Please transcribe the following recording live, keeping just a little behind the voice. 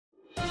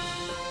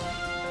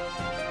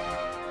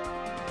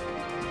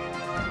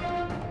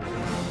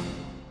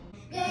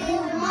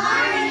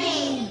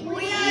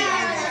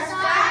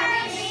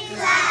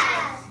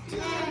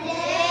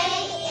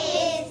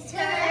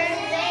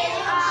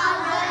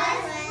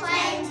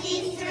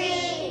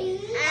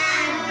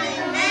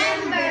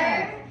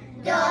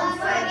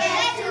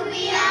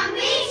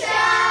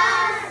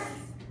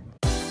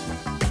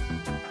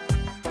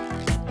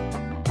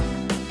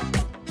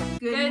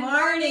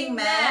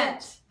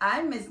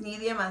I'm Ms.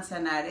 Nidia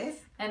Manzanares.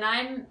 And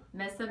I'm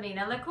Miss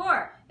Amina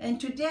Lacour.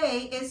 And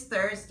today is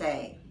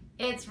Thursday.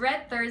 It's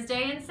Red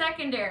Thursday in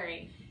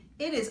secondary.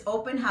 It is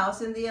open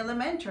house in the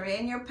elementary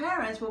and your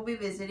parents will be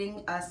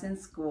visiting us in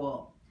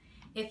school.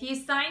 If you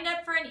signed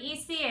up for an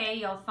ECA,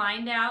 you'll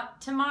find out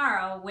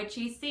tomorrow which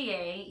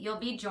ECA you'll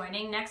be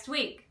joining next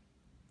week.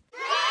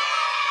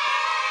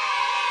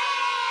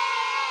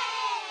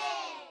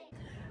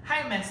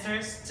 Hi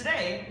Masters,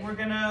 today we're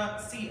gonna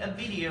see a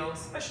video,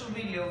 special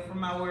video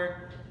from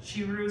our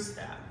Chiru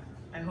staff.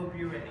 I hope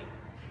you're ready.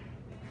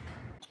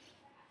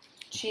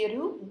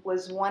 Chiru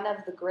was one of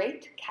the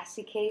great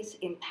caciques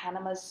in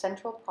Panama's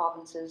central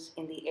provinces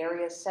in the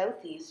area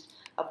southeast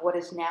of what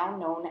is now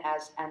known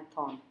as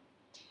Anton.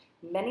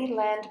 Many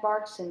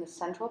landmarks in the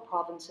central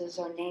provinces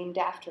are named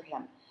after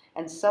him,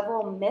 and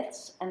several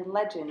myths and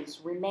legends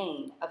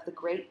remain of the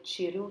great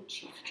Chiru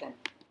chieftain.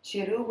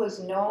 Chiru was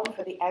known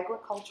for the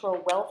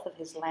agricultural wealth of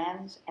his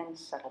lands and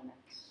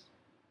settlements.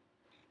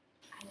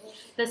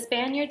 The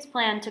Spaniards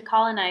planned to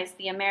colonize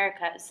the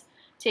Americas,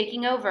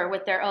 taking over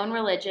with their own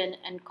religion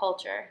and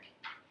culture.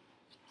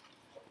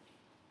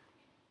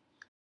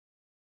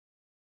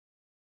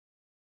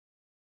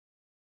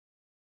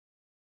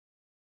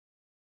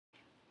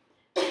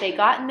 They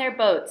got in their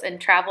boats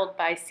and traveled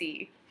by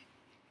sea.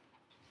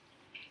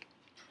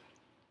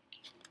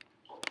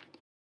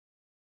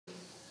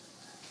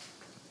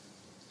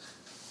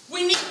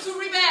 We need to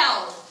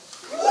rebel!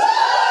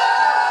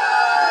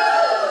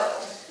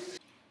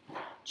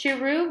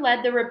 Chiru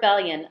led the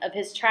rebellion of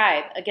his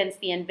tribe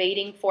against the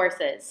invading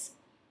forces.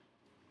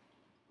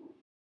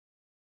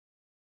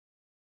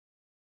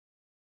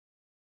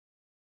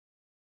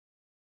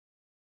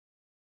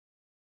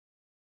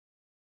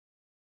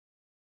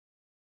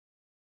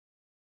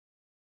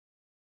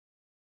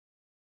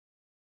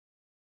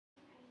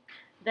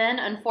 Then,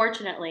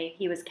 unfortunately,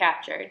 he was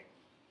captured.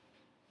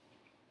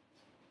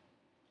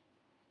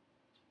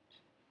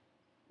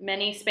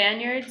 Many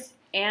Spaniards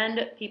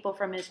and people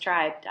from his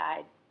tribe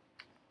died.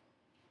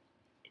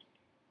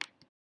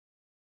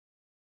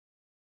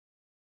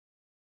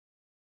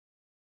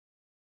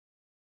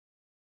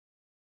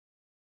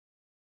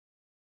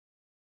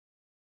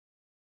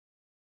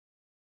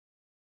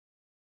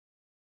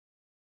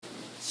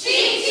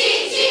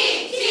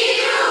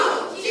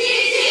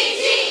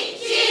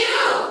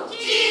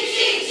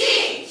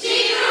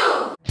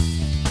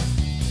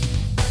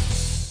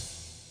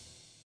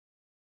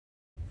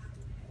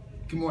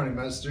 Good morning,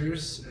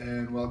 Masters,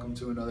 and welcome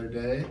to another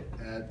day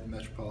at the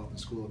Metropolitan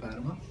School of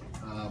Panama.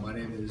 My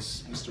name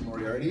is Mr.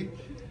 Moriarty,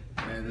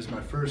 and this is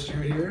my first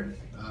year here.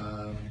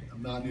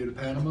 I'm not new to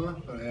Panama,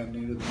 but I am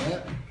new to the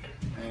Met,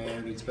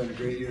 and it's been a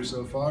great year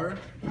so far.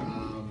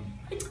 A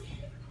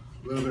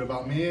little bit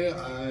about me,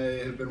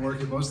 I have been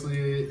working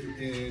mostly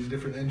in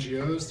different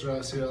NGOs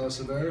throughout Sierra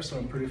Severa, so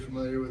I'm pretty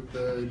familiar with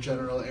the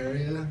general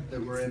area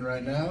that we're in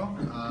right now.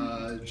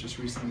 Just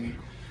recently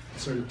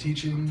started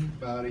teaching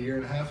about 1.5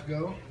 years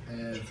ago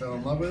and fell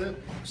in love with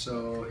it.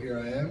 So here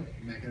I am,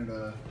 making it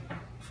a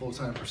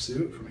full-time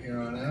pursuit from here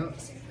on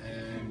out.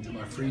 And in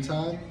my free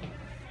time,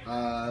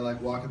 I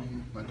like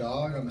walking my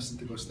dog on the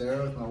Cinta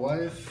Costera with my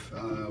wife.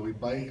 We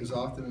bike as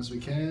often as we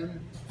can.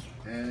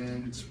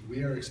 And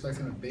we are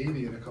expecting a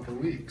baby in a couple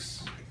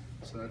weeks.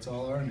 So that's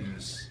all our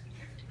news.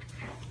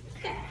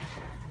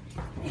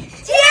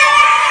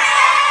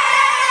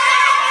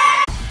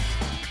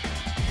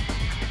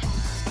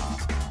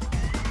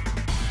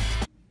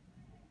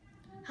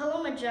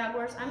 Hello my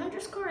Jaguars, I'm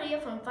Andres Correa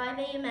from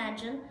 5A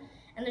Imagine,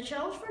 and the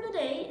challenge for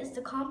today is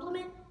to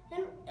compliment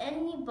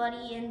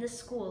anybody in this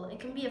school. It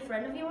can be a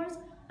friend of yours,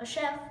 a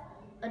chef,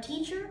 a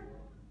teacher,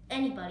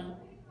 anybody,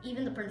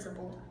 even the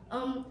principal.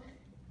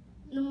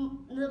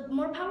 The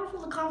more powerful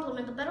the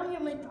compliment, the better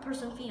you make the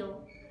person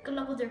feel. Good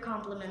luck with your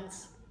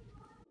compliments.